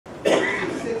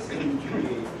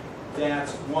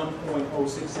that's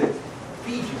 1.066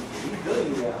 BGD,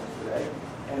 billion gallons per day,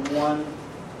 and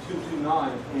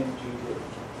 1.229 MGD.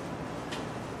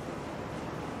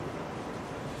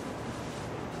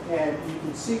 And you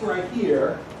can see right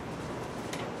here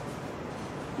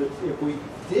that if we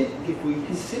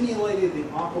simulated the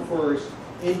aquifers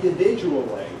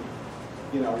individually,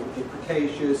 you know, the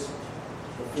Cretaceous,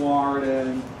 the Florida,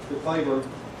 and the Claiborne,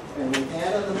 and we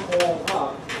added them all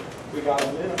up, we got a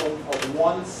minimum of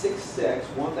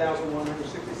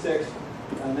 1,166,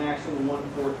 and a maximum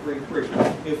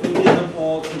 1,433. If we did them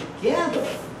all together,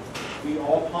 we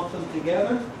all pumped them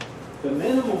together, the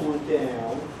minimum went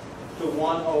down to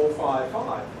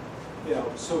 1,055. You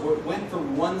know, so it went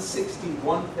from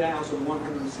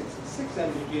 1,166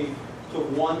 MGD to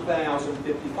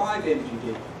 1,055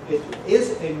 MGD. It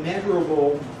is a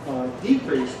measurable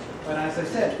decrease, but as I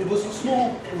said, it was a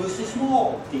small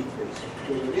decrease.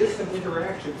 There is some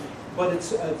interaction, but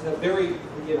it's a very,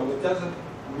 you know, it doesn't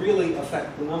really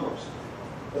affect the numbers.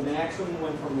 The maximum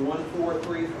went from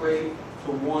 1,433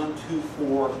 to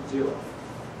 1,240.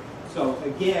 So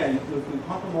again, if we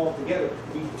pump them all together,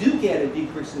 we do get a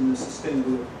decrease in the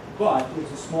sustainability, but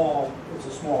it's a small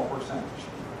percentage.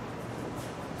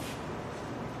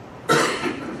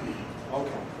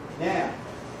 Okay, now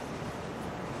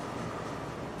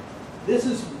this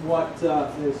is what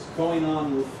is going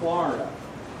on with Florida.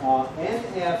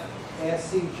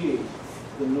 NFSCG,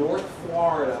 the North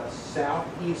Florida,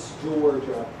 Southeast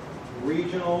Georgia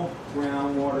Regional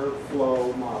Groundwater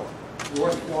Flow Model.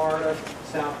 North Florida,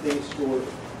 Southeast Georgia,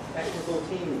 technical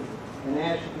team meeting. And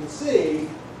as you can see,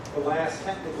 the last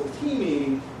technical team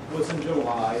meeting was in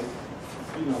July,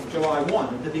 July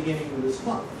 1, at the beginning of this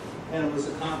month. And it was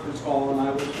a conference call, and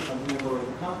I was a member of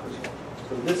the conference call.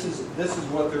 So this is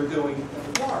what they're doing in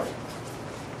Florida.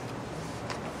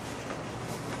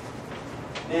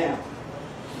 Now,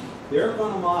 they're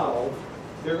going to model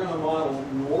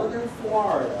northern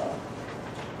Florida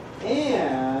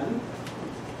and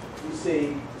you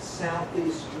see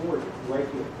southeast Georgia right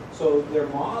here. So their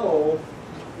model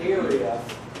area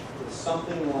is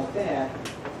something like that.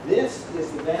 This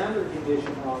is the boundary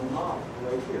condition on the model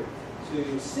right here. So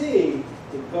you see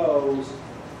it goes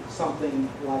something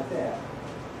like that.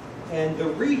 And the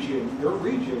region, your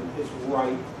region, is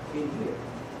right in here.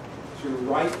 So you're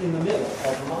right in the middle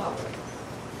of the model.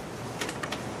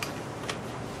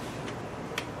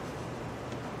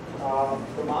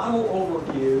 The model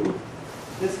overview,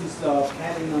 this is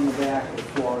padding on the back that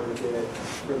Florida did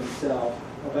for themselves.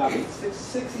 About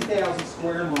 60,000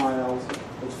 square miles.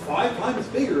 It's 5 times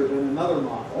bigger than another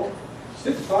model.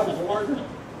 6 times larger,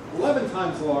 11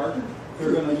 times larger.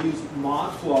 They're going to use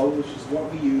mod flow, which is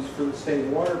what we use for the state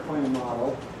water plan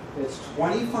model. It's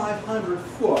 2,500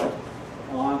 foot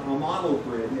on a model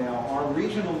grid. Now, our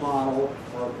regional model,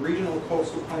 our regional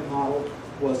coastal plain model,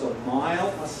 was a mile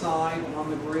aside on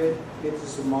the grid.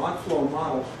 It's a mod flow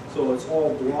model, so it's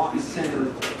all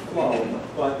block-centered flow.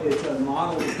 But it's a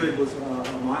model, the grid was a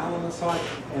mile on the side.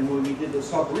 And when we did the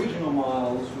sub-regional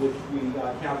models, which we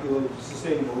calculated the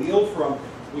sustainable yield from,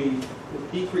 we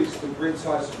decreased the grid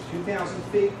size to 2,000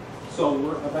 feet. So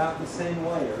we're about the same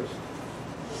layers.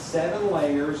 7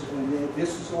 layers, and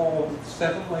this is all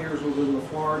 7 layers within the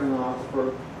Florida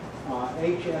aquifer.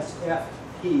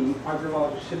 HSFP,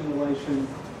 hydrologic simulation,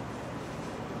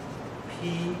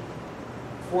 P,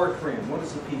 Quarterman. What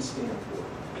does the P stand for?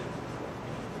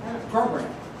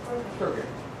 Program.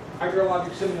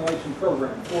 Hydrologic simulation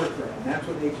program, Quarterman. That's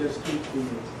what HSFP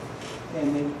is.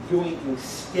 And then doing a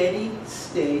steady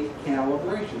state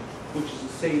calibration, which is the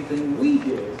same thing we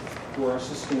did for our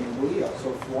sustainable yield.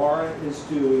 So Florida is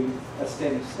doing a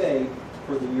steady state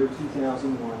for the year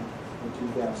 2001 and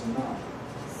 2009.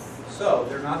 So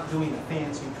they're not doing a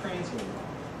fancy transient model.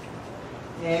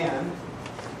 And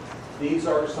these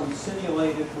are some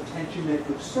simulated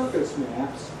potentiometric surface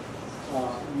maps.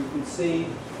 You can see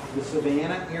the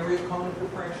Savannah area cone of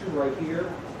depression right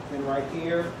here and right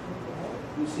here.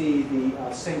 You see the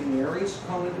St. Mary's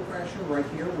cone of depression right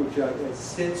here, which has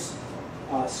since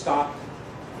stopped.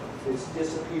 It's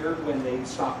disappeared when they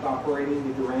stopped operating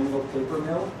the Durango paper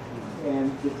mill,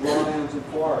 and the drawdowns in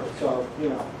Florida. So, you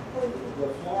know, the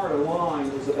Florida line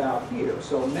is about here.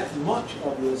 So much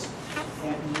of this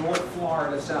North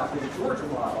Florida, Southeast Georgia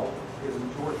model is in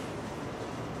Georgia.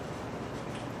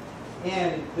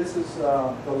 And this is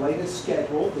the latest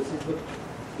schedule. This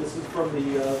is from the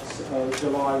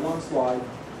July 1 slide.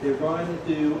 They're going to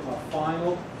do a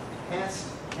final test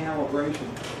calibration.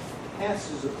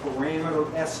 TEST is a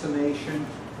parameter estimation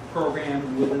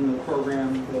program within the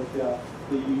program that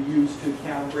you use to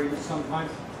calibrate it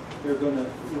sometimes. They're going to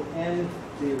end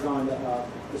they're going to,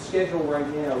 the schedule right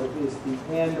now is the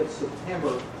end of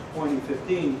September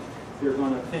 2015, they're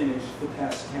going to finish the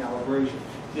pest calibration.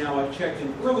 Now, I checked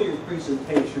an earlier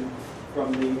presentation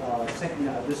from the,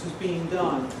 this is being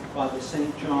done by the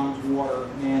St. John's Water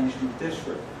Management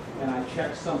District. And I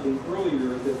checked something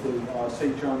earlier that the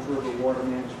St. John's River Water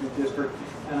Management District,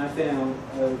 and I found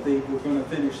they were going to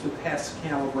finish the pest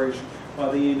calibration by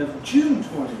the end of June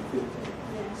 2015.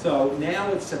 Yeah. So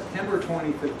now it's September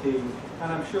 2015,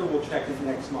 and I'm sure we'll check it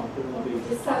next month. It will be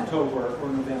October or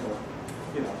November.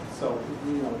 You know, so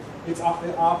you know, it's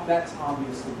that's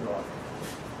obviously dark.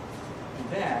 And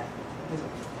that is.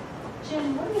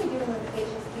 Jim, what are they doing with the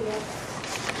HSPF?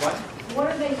 What? What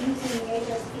are they using the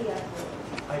HSPF for?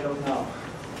 I don't know.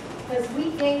 Because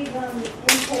we gave them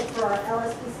input for our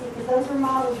LSPC, because those were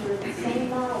models, were the same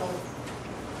models,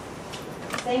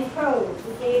 same code.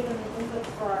 We gave them the input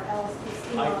for our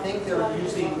LSPC models. I think they're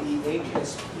using the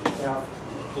HSPF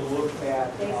to look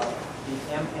at the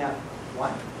MF,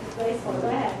 what? The baseball, go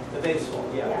ahead. The baseball,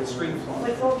 yeah, the stream flow.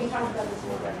 Which what we talked about this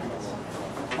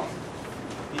morning.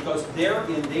 Because they're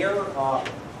in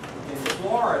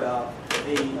Florida,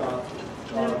 the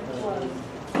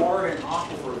Florida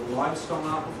aquifer, the limestone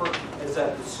aquifer, is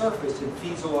at the surface and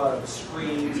feeds a lot of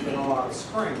streams and a lot of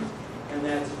springs. And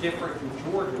that's different in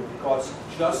Georgia because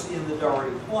just in the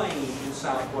Doherty Plain in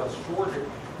southwest Georgia,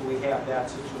 we have that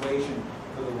situation.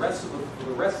 For the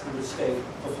rest of the state,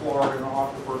 the Florida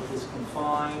aquifer is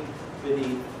confined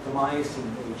beneath the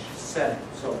Miocene age setting.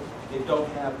 So they don't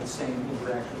have the same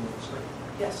interaction with the spring.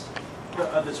 Yes?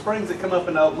 The springs that come up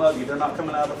in Okmulgee, they're not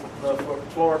coming out of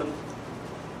Florida?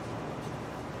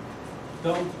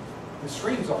 No, the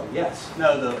streams are, yes.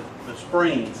 No, the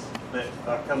springs that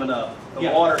are coming up. The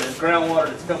Yeah. water, the groundwater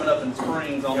that's coming up in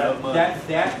springs on the Okmulgee.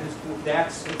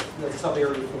 That's the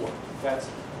sub-area 4. That's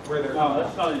where they're. No,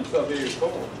 that's not in sub-area 4.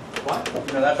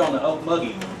 What? No, that's on the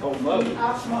Okmulgee.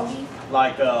 Okmulgee.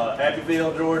 Like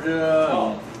Abbeville, Georgia.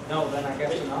 Oh. No, then I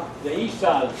guess not. The east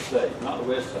side of the state, not the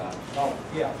west side. Oh,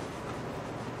 yeah.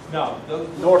 No,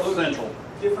 North those Central.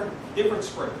 Different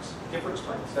springs. Different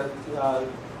springs. That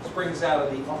springs out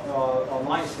of the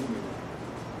Miocene region.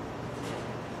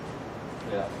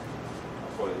 Yeah.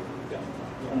 That's what it is down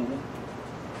there. Mhm.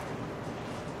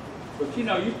 But you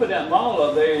know, you put that model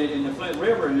up there in the Flint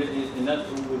River, and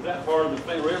was that part of the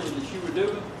Flint River that you were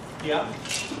doing? Yeah.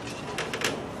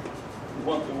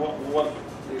 What,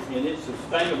 and it's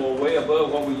sustainable way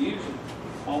above what we use it.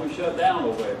 Why don't we shut down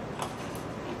over there?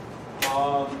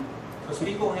 Because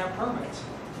people have permits.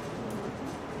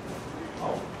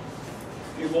 Oh.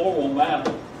 A few more won't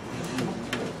matter.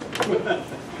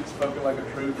 Spoken like a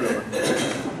true driller.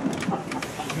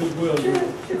 Goodwill.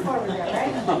 True farmer there,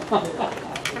 right?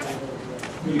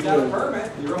 You got a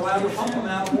permit, you're allowed to pump them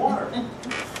out of water.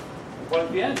 What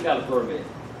if you hadn't got a permit?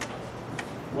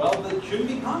 Well, they shouldn't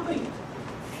be pumping.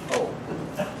 Oh.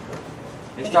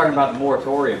 He's talking about the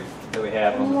moratorium that we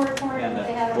have The on moratorium that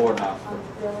they had board on now.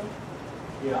 the building.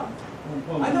 Yeah.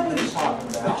 I know what he's talking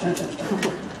about.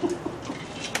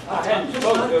 I hadn't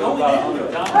spoken to him about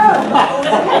 100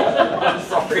 times.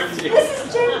 Sorry. This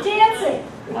is Jim dancing.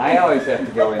 I always have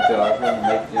to go in, so I was going to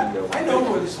make Jim go. I know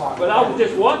what he's talking But about. I was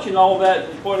just watching all that,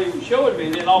 what he was showing me,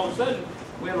 and then all of a sudden,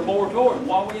 we had a moratorium.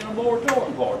 Why are we in a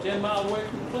moratorium for? 10 miles away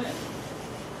from the plant.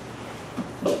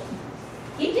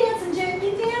 Keep dancing, Jim,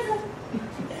 keep dancing.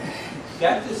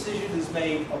 That decision is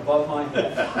made above my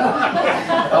head.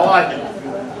 I like it.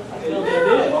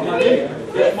 It did.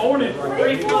 This morning,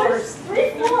 3 floors. Three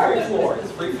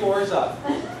floors. 3 floors up.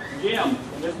 Jim,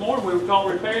 this morning we were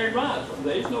talking repair and rise.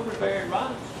 There's no repair and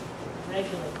rise.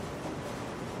 Regularly.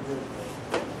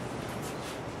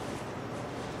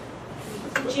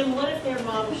 Jim, what if their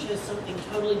model shows something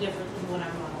totally different than what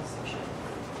our models show?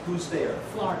 Who's there?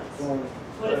 Florida's.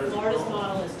 What if Florida's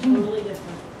model is totally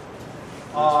different?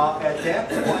 At that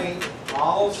point,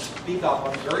 I'll speak up.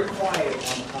 I'm very quiet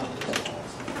on conference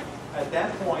calls. At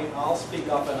that point, I'll speak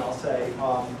up and I'll say,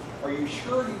 are you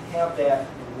sure you have that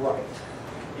right?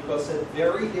 Because it's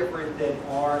very different than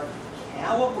our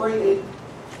calibrated,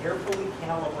 carefully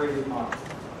calibrated model.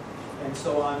 And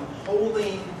so I'm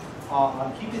holding,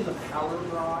 I'm keeping the powder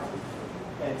dry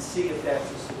and see if that's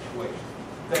the situation.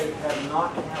 They have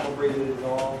not calibrated it at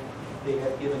all. They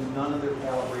have given none of their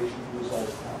calibration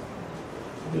results out.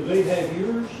 Do they have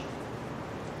yours?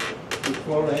 Does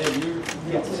Florida have yours?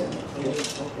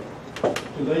 Yes. Okay.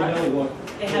 Do they know what?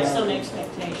 They have some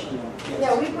expectation.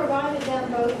 Yeah, we provided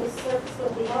them both with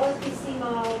the LSPC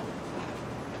model,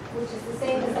 which is the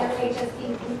same as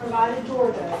MHSP. We provided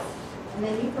Georgia, and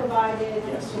then you provided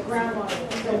the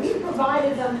groundwater. So we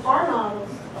provided them our models.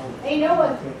 They know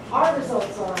what our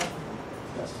results are.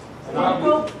 Yes.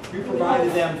 We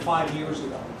provided them 5 years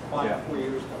ago, Yeah. 4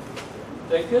 years ago.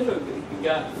 They could have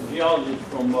got geologists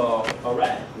from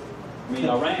Iran.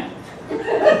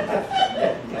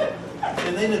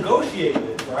 And they negotiated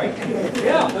it, right?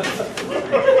 Yeah.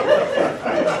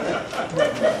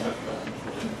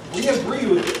 We agree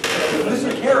with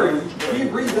Mr. Carey, we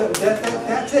agree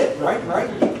that's it, right?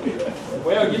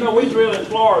 Well, you know, we drill in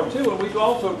Florida too, and we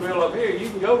also drill up here. You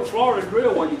can go to Florida and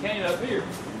drill when you can't up here.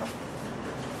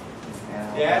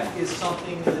 That is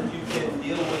something that you can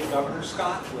deal with Governor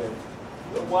Scott with.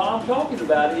 What I'm talking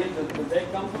about is that they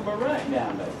come from Iraq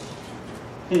down there.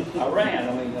 Iran,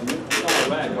 I mean, it's not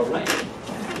Iraq, Iran.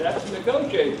 That's the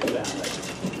negotiators down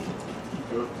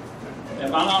there.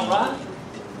 Am I not right?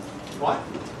 What?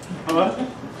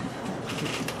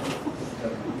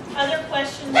 Other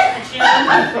questions for Jim?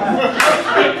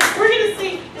 We're gonna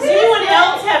see, does anyone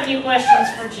else have any questions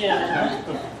for Jim?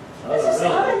 It's just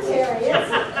commentary,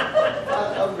 it's.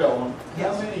 I've got one.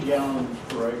 Yes. How many gallons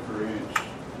per acre inch do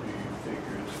you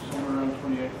figure? Is it somewhere around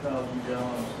 28,000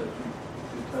 gallons that it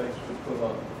takes to put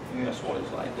up That's what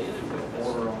it's like. They didn't do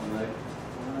water on an acre?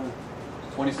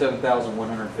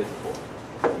 27,154.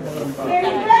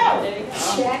 There you go.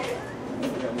 Check.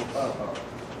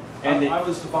 And I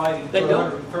was dividing They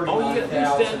don't. Oh, you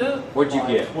stand 239,000. up. what'd you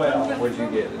get? Well, What'd you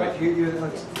get? that's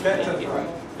right.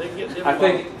 They get them. I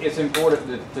think it's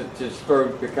important to just throw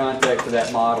the context of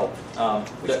that model.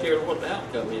 We're scared of what the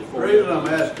outcome is. The reason I'm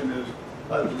asking is,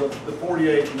 the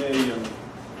 48 million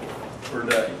per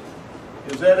day,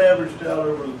 is that averaged out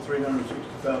over the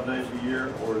 365 days a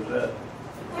year, or is that,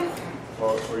 or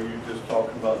are you just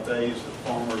talking about days that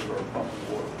farmers are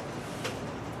pumping water?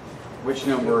 Which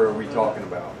number are we talking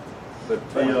about? I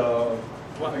think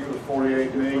it was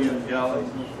 48 million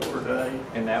gallons per day.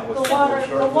 And that was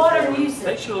The water usage.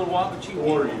 Takes you a little while, but you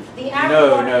Water get it. use. The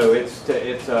average water no, usage.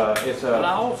 it's But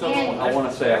I a also And- I want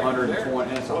to say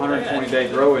 120. It's a 120-day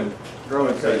growing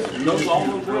season. Those all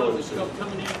those drills that's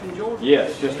coming in from Georgia.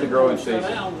 Yes, just the growing season.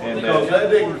 And Because that, that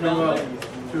didn't come up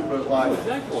to but like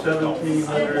Exactly what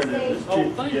it's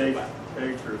called. 1,758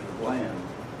 acres of land.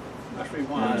 That's the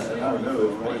reason why I Yeah, say. I know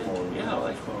it's way more than Yeah, that.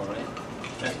 that's far right.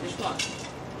 That's just like.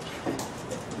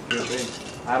 could be.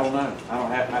 I don't know. I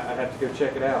have to go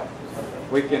check it out.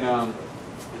 We can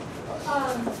That's a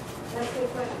good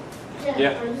question. Jen,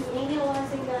 Yeah. are you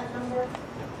annualizing that number?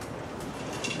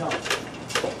 No,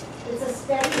 It's a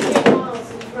steady state model,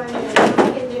 so it's running in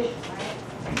one condition, right?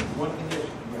 one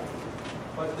condition, yeah.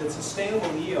 But the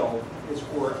sustainable yield is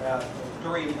for,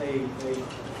 during a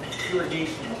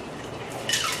irrigation.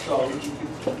 So you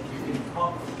can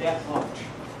pump that much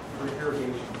for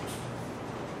irrigation.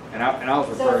 and I was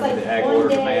So referring to it's the like ag one water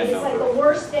day, demand it's like number. the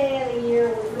worst day of the year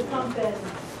when we're pumping.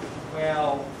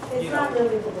 Well, It's you not know,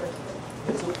 really the worst day.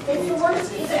 it's the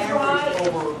worst, it's it's a dry- averaged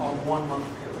over a 1 month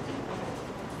period.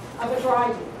 Of a dry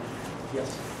year. Yes.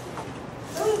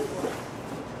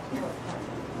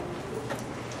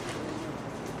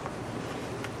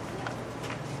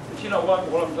 But you know what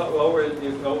I'm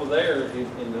talking over there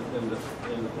in the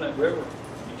Flint River,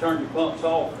 you turn your pumps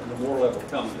off and the water level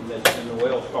comes and the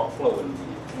wells start flowing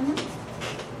again.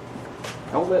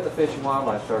 Don't let the Fish and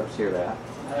Wildlife Service hear that.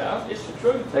 It's the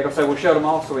truth. They're gonna say, "We'll shut them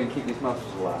off so we can keep these mussels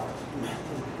alive."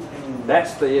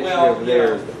 That's the issue Well, over there.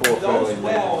 yeah, Is the poor those filling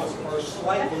wells are That's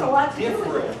slightly a lot to do with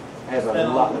different has a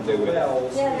than lot all to the do with it.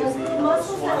 wells Yeah, those in little the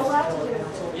mussels have a lot to do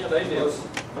with it. Yeah, they do. Because,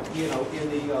 you know,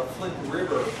 in the Flint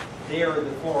River, there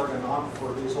the Florida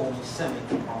aquifer is only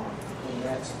semi-pond, and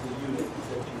that's the unit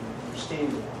that you're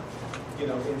standing on. You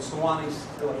know, in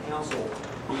Suwannee-Satilla Council,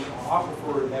 the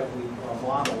aquifer that we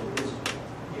model is,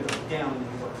 you know, down in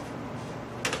the earth.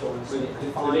 So it's But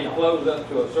defined. it flows up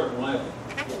to a certain level.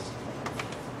 Yes.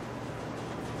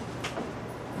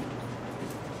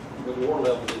 But the water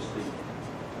level is deep.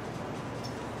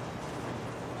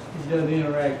 It doesn't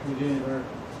interact with any of our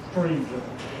streams.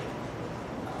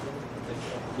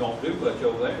 Don't do much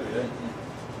over there, yeah.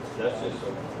 That's just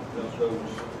those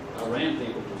Iran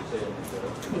people just said it.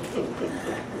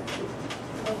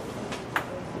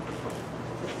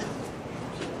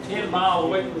 10 miles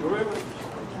away from the river.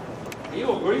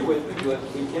 He'll agree with me, but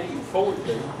he can't afford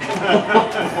to. If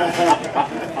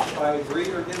I agree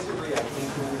or disagree, I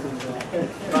can't do anything about it.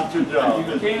 Not your job.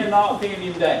 You cannot pin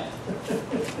him down.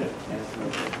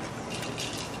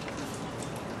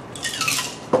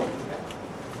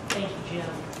 Thank you, Jim.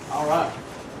 All right.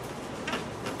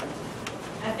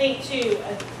 I think too,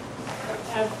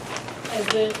 as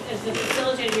the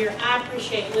facilitator here, I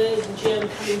appreciate Liz and Jim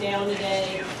coming down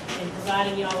today and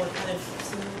providing y'all with kind of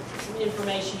some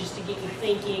information just to get you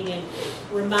thinking and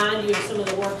remind you of some of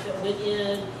the work that went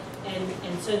in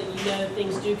and so that you know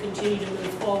things do continue to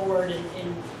move forward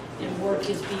and work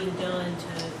is being done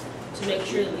to make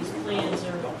sure that these plans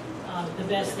are the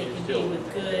best they can be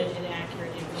with good and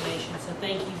accurate information. So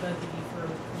thank you both of you for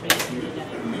being here today.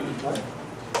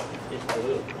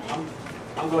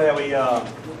 I'm glad we got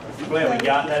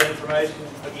that information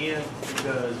again,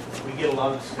 because we get a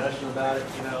lot of discussion about it.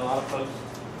 You know, a lot of folks,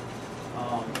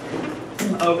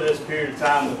 over this period of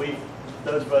time that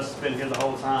those of us that's been here the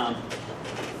whole time,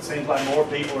 it seems like more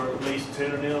people are at least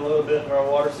tuning in a little bit to our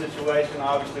water situation.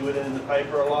 Obviously, with it in the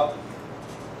paper a lot.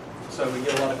 So we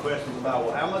get a lot of questions about,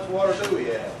 well, how much water do we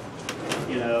have?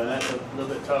 You know, and that's a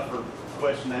little bit tougher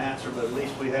question to answer, but at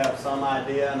least we have some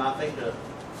idea. And I think that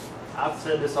I've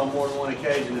said this on more than one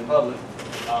occasion in public.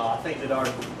 I think that our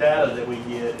data that we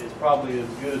get is probably as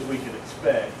good as we could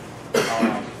expect.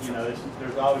 You know,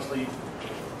 there's obviously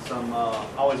some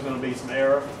always going to be some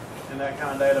error in that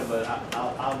kind of data, but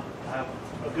I have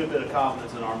a good bit of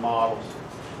confidence in our models.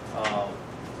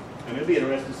 And it'll be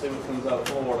interesting to see what comes out of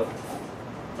Florida.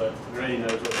 But Grady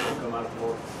knows what's going to come out of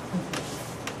Florida.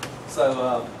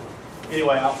 So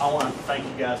anyway, I want to thank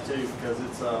you guys too, because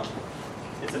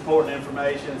it's important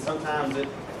information. Sometimes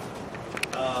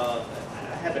I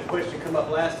had the question come up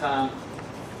last time,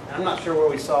 and I'm not sure where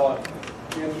we saw it.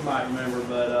 Jim, you might remember,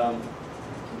 but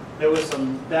there was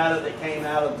some data that came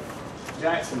out of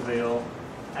Jacksonville,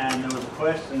 and there was a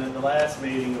question at the last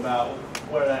meeting about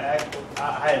where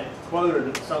I had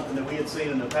quoted something that we had seen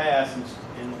in the past,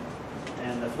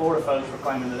 and the Florida folks were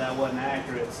claiming that that wasn't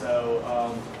accurate. So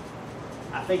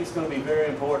I think it's going to be very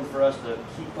important for us to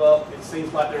keep up. It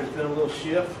seems like there's been a little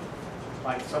shift.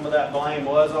 Like some of that blame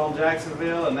was on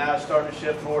Jacksonville, and now it's starting to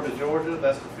shift more to Georgia.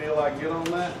 That's the feel I get on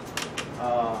that.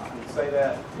 I can say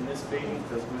that in this meeting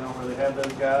because we don't really have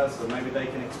those guys, so maybe they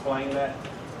can explain that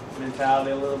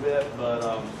mentality a little bit.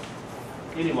 But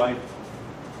anyway,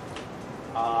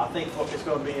 I think it's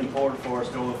going to be important for us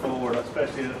going forward,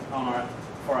 especially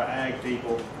for our ag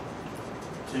people,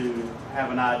 to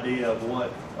have an idea of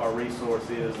what our resource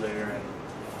is there. And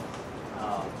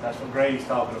that's what Grady's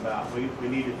talking about. We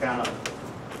need to kind of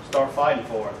start fighting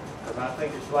for it, because I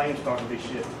think this blame's starting to be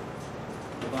shifted.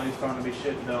 The blame's starting to be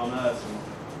shifted on us. And,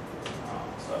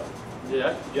 so.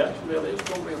 Yeah, Jacksonville is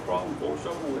going to be a problem for us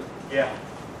over with. Yeah.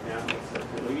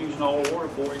 We're using all the water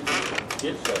for it to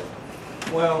get there.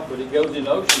 Well, but it goes in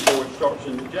the ocean before it starts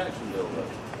into Jacksonville.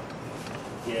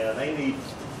 Yeah, they need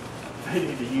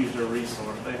to use their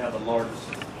resource. They have the largest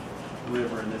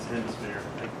river in this hemisphere.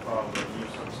 They could probably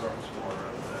use some surface water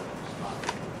over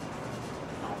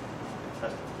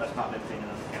there. That's not the opinion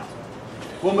of the council.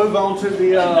 We'll move on to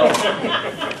the